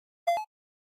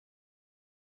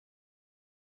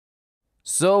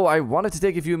So I wanted to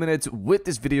take a few minutes with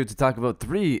this video to talk about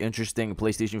 3 interesting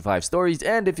PlayStation 5 stories,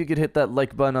 and if you could hit that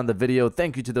like button on the video,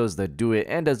 thank you to those that do it,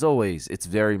 and as always, it's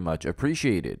very much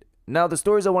appreciated. Now, the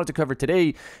stories I wanted to cover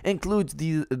today includes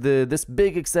this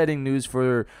big exciting news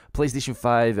for PlayStation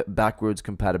 5 backwards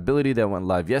compatibility that went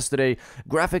live yesterday,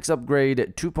 graphics upgrade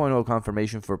 2.0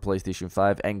 confirmation for PlayStation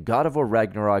 5, and God of War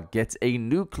Ragnarok gets a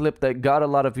new clip that got a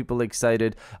lot of people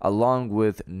excited, along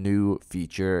with new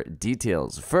feature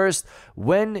details. First,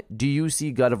 when do you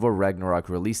see God of War Ragnarok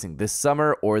releasing, this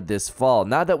summer or this fall?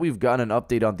 Now that we've gotten an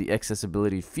update on the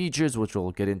accessibility features, which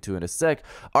we'll get into in a sec,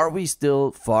 are we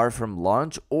still far from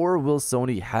launch, or will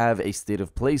Sony have a state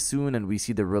of play soon and we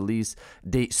see the release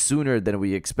date sooner than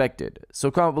we expected?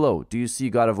 So comment below, do you see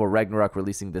God of War Ragnarok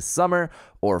releasing this summer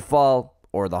or fall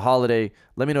or the holiday?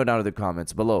 Let me know down in the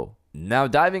comments below. Now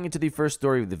diving into the first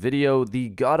story of the video, the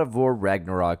God of War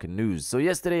Ragnarok news. So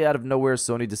yesterday, out of nowhere,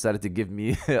 Sony decided to give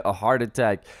me a heart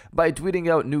attack by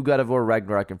tweeting out new God of War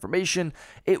Ragnarok information.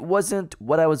 It wasn't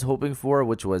what I was hoping for,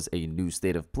 which was a new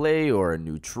state of play or a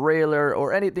new trailer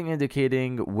or anything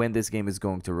indicating when this game is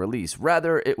going to release.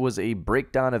 Rather, it was a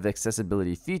breakdown of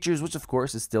accessibility features, which of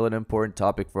course is still an important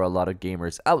topic for a lot of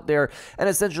gamers out there, and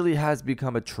essentially has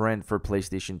become a trend for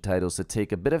PlayStation titles to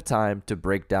take a bit of time to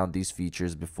break down these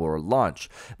features before launch.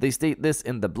 They state this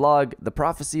in the blog: the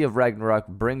prophecy of Ragnarok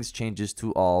brings changes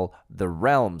to all the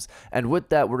realms. And with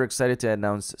that, we're excited to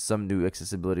announce some new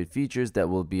accessibility features that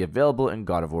will be available in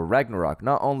God of War Ragnarok.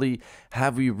 Not only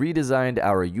have we redesigned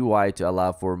our UI to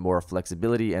allow for more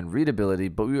flexibility and readability,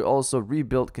 but we also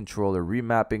rebuilt controller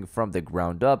remapping from the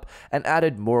ground up and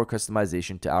added more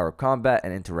customization to our combat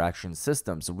and interaction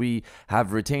systems. We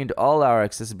have retained all our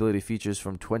accessibility features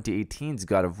from 2018's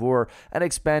God of War and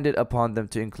expanded upon them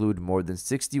to include more than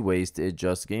 60 ways to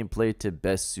adjust gameplay to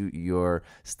best suit your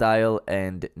style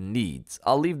and needs.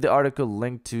 I'll leave the article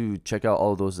linked to check out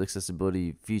all those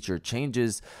accessibility feature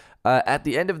changes. At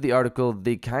the end of the article,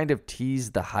 they kind of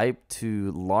tease the hype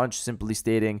to launch, simply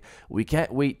stating, "We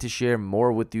can't wait to share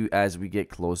more with you as we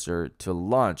get closer to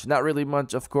launch." Not really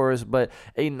much, of course, but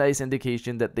a nice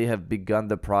indication that they have begun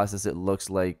the process, it looks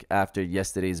like, after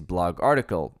yesterday's blog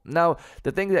article. Now,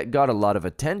 the thing that got a lot of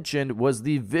attention was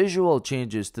the visual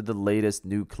changes to the latest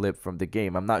new clip from the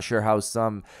game. I'm not sure how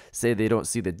some say they don't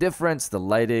see the difference. The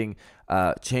lighting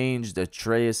changed.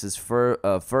 Atreus's fur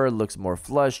looks more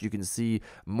flush. You can see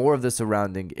more of the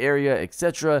surrounding area,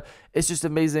 etc. It's just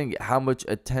amazing how much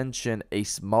attention a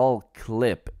small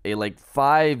clip, a like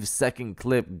 5-second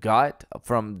clip, got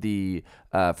from the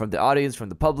audience, from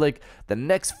the public. The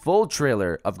next full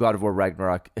trailer of God of War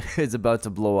Ragnarok is about to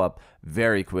blow up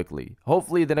very quickly.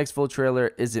 Hopefully the next full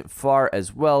trailer isn't far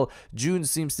as well. June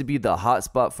seems to be the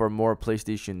hotspot for more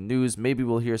PlayStation news. Maybe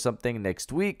we'll hear something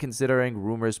next week, considering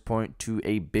rumors point to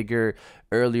a bigger,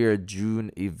 earlier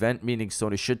June event, meaning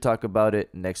Sony should talk about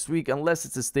it next week, unless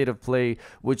it's a state of play,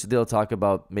 which they'll talk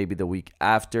about maybe the week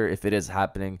after if it is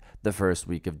happening the first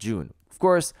week of June. Of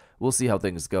course, we'll see how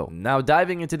things go. Now,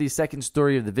 diving into the second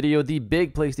story of the video, the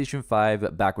big PlayStation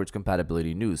 5 backwards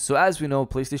compatibility news. So as we know,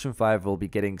 PlayStation 5 will be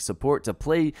getting support to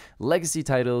play legacy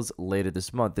titles later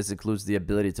this month. This includes the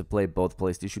ability to play both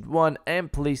PlayStation 1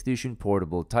 and PlayStation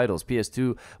Portable titles.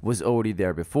 PS2 was already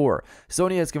there before.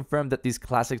 Sony has confirmed that these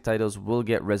classic titles will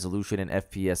get resolution and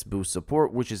FPS boost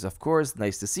support, which is of course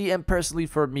nice to see, and personally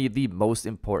for me, the most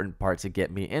important part to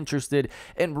get me interested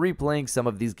in replaying some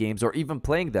of these games or even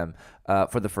playing them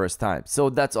for the first time. So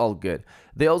that's all good.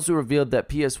 They also revealed that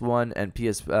PS1 and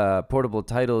PS Portable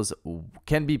titles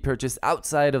can be purchased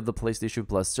outside of the PlayStation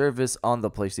Plus service on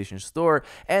the PlayStation Store,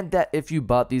 and that if you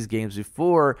bought these games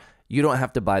before, you don't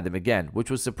have to buy them again, which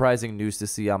was surprising news to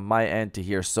see on my end, to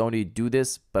hear Sony do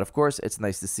this, but of course it's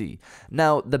nice to see.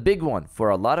 Now, the big one for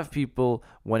a lot of people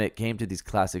when it came to these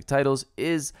classic titles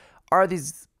is, are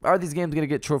these games going to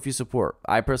get trophy support?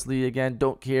 I personally, again,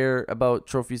 don't care about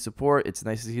trophy support. It's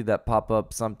nice to see that pop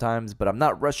up sometimes, but I'm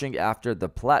not rushing after the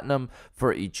platinum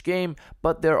for each game.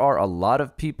 But there are a lot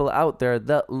of people out there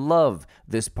that love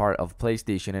this part of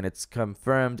PlayStation, and it's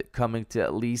confirmed coming to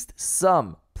at least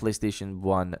some PlayStation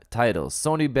 1 titles.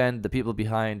 Sony Ben, the people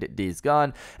behind Days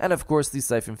Gone, and of course the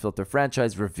Siphon Filter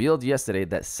franchise, revealed yesterday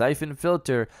that Siphon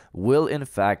Filter will in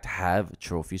fact have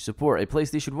trophy support. A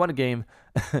PlayStation 1 game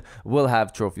will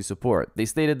have trophy support. They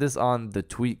stated this on the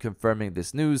tweet confirming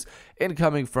this news.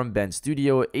 Incoming from Ben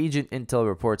Studio, Agent Intel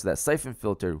reports that Siphon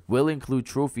Filter will include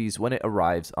trophies when it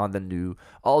arrives on the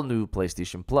all-new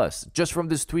PlayStation Plus. Just from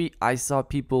this tweet, I saw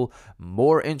people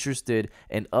more interested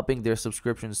in upping their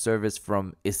subscription service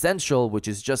from Essential, which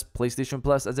is just PlayStation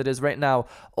Plus as it is right now,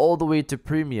 all the way to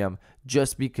Premium,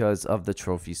 just because of the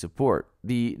trophy support.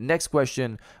 The next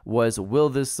question was, will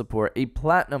this support a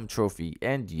platinum trophy?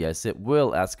 And yes, it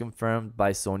will, as confirmed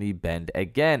by Sony Bend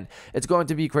again. It's going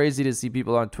to be crazy to see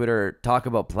people on Twitter talk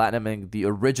about platinuming the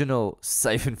original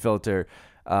Siphon filter.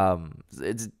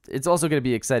 It's also going to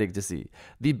be exciting to see.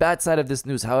 The bad side of this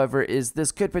news, however, is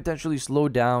this could potentially slow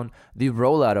down the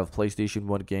rollout of PlayStation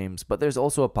 1 games, but there's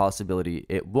also a possibility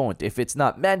it won't. If it's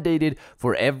not mandated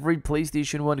for every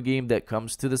PlayStation 1 game that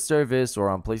comes to the service or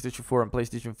on PlayStation 4 and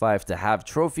PlayStation 5 to have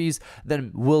trophies,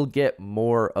 then we'll get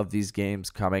more of these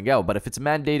games coming out. But if it's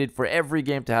mandated for every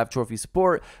game to have trophy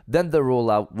support, then the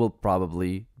rollout will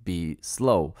probably be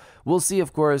slow. We'll see.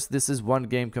 Of course, this is one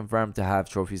game confirmed to have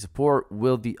trophy support.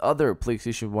 Will the other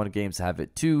PlayStation 1 games have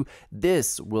it too?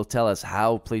 This will tell us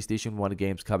how PlayStation 1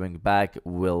 games coming back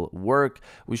will work.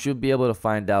 We should be able to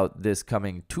find out this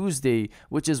coming Tuesday,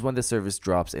 which is when the service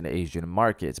drops in Asian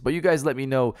markets. But you guys let me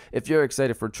know if you're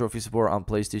excited for trophy support on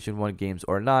PlayStation 1 games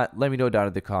or not. Let me know down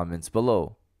in the comments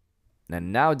below.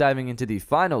 And now diving into the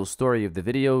final story of the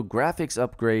video, graphics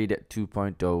upgrade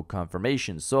 2.0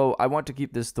 confirmation. So I want to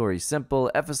keep this story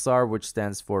simple. FSR, which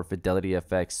stands for Fidelity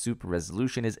FX Super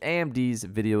Resolution, is AMD's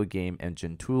video game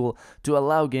engine tool to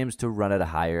allow games to run at a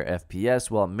higher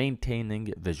FPS while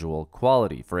maintaining visual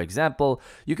quality. For example,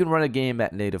 you can run a game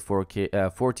at native 4K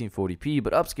 1440p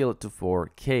but upscale it to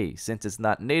 4K. Since it's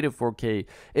not native 4K,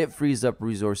 it frees up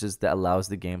resources that allows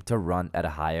the game to run at a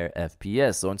higher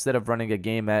FPS. So instead of running a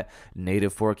game at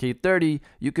native 4K 30,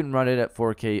 you can run it at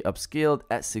 4K upscaled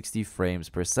at 60 frames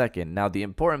per second. Now the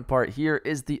important part here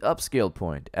is the upscale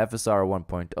point. FSR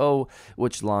 1.0,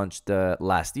 which launched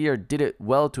last year, did it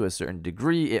well to a certain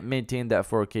degree. It maintained that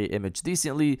 4K image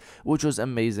decently, which was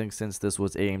amazing since this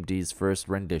was AMD's first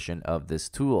rendition of this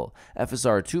tool.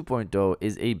 FSR 2.0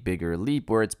 is a bigger leap,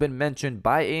 where it's been mentioned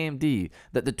by AMD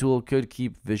that the tool could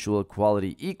keep visual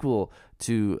quality equal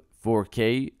to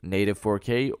 4K, native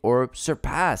 4K, or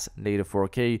surpass native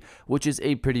 4K, which is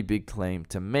a pretty big claim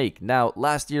to make. Now,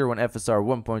 last year when FSR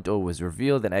 1.0 was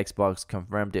revealed and Xbox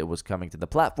confirmed it was coming to the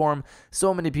platform,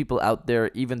 so many people out there,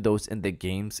 even those in the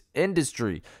games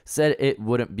industry, said it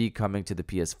wouldn't be coming to the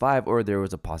PS5, or there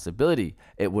was a possibility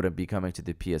it wouldn't be coming to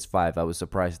the PS5. I was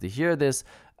surprised to hear this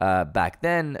back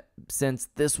then, since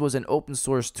this was an open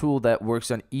source tool that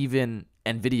works on even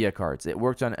NVIDIA cards. It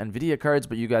worked on NVIDIA cards,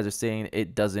 but you guys are saying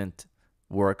it doesn't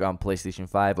work on PlayStation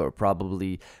 5, or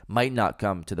probably might not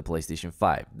come to the PlayStation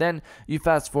 5. Then you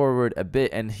fast forward a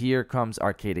bit and here comes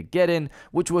Arcadegeddon,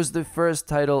 which was the first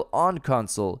title on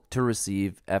console to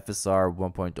receive FSR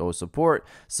 1.0 support.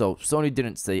 So Sony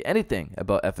didn't say anything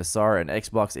about FSR, and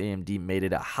Xbox AMD made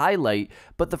it a highlight,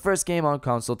 but the first game on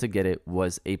console to get it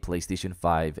was a PlayStation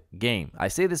 5 game. I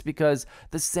say this because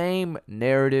the same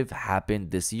narrative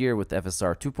happened this year with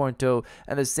FSR 2.0,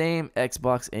 and the same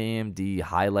Xbox AMD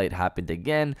highlight happened again,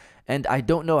 and I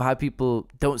don't know how people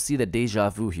don't see the deja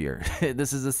vu here.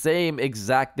 This is the same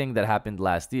exact thing that happened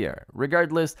last year.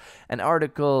 Regardless, an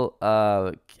article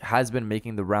has been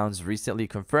making the rounds recently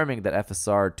confirming that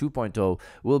FSR 2.0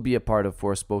 will be a part of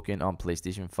Forspoken on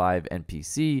PlayStation 5 and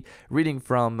PC. Reading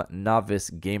from Novice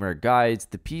Gamer Guides,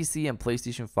 the PC and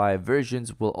PlayStation 5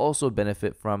 versions will also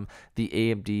benefit from the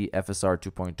AMD FSR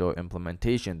 2.0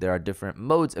 implementation. There are different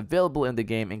modes available in the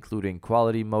game, including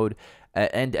quality mode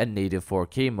and a native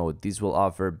 4K mode. These will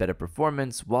offer better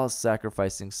performance while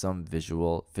sacrificing some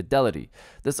visual fidelity.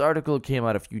 This article came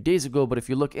out a few days ago, but if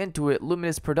you look into it,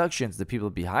 Luminous Productions, the people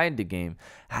behind the game,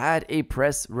 had a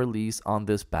press release on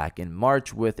this back in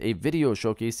March with a video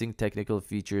showcasing technical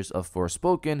features of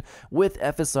Forspoken, with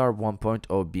FSR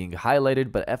 1.0 being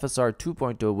highlighted, but FSR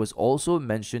 2.0 was also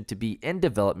mentioned to be in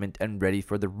development and ready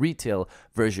for the retail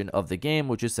version of the game,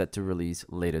 which is set to release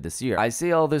later this year. I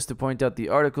say all this to point out the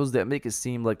articles that make it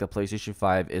seem like the PlayStation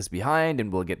 5 is behind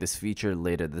and we'll get this feature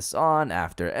later this on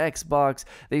after Xbox.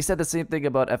 They said the same thing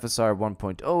about FSR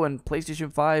 1.0, and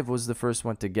PlayStation 5 was the first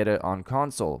one to get it on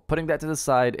console. Putting that to the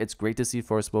side, it's great to see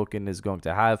Forspoken is going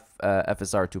to have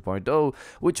FSR 2.0,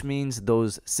 which means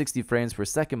those 60 frames per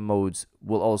second modes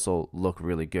will also look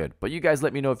really good. But you guys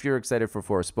let me know if you're excited for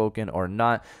Forspoken or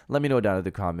not. Let me know down in the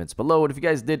comments below. And if you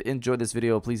guys did enjoy this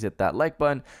video, please hit that like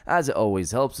button, as it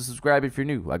always helps. To subscribe if you're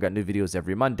new. I got new videos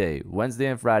every Monday, Wednesday,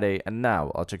 and Friday, and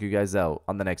now I'll check you guys out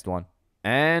on the next one.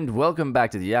 And welcome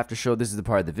back to the after show. This is the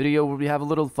part of the video where we have a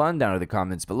little fun down in the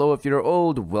comments below. If you're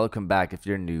old, welcome back. If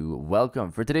you're new,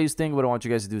 welcome. For today's thing, what I want you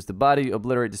guys to do is to body,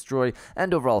 obliterate, destroy,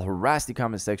 and overall harass the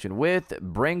comment section with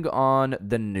Bring On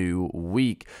the New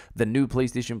Week. The new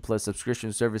PlayStation Plus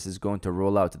subscription service is going to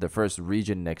roll out to the first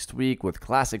region next week, with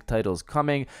classic titles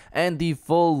coming and the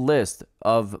full list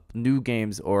of new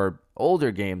games or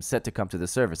older games set to come to the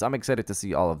service. I'm excited to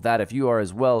see all of that. If you are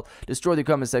as well, destroy the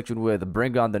comment section with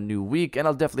bring on the new week, and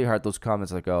I'll definitely heart those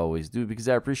comments like I always do, because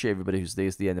I appreciate everybody who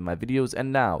stays to the end of my videos.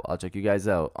 And now I'll check you guys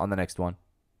out on the next one.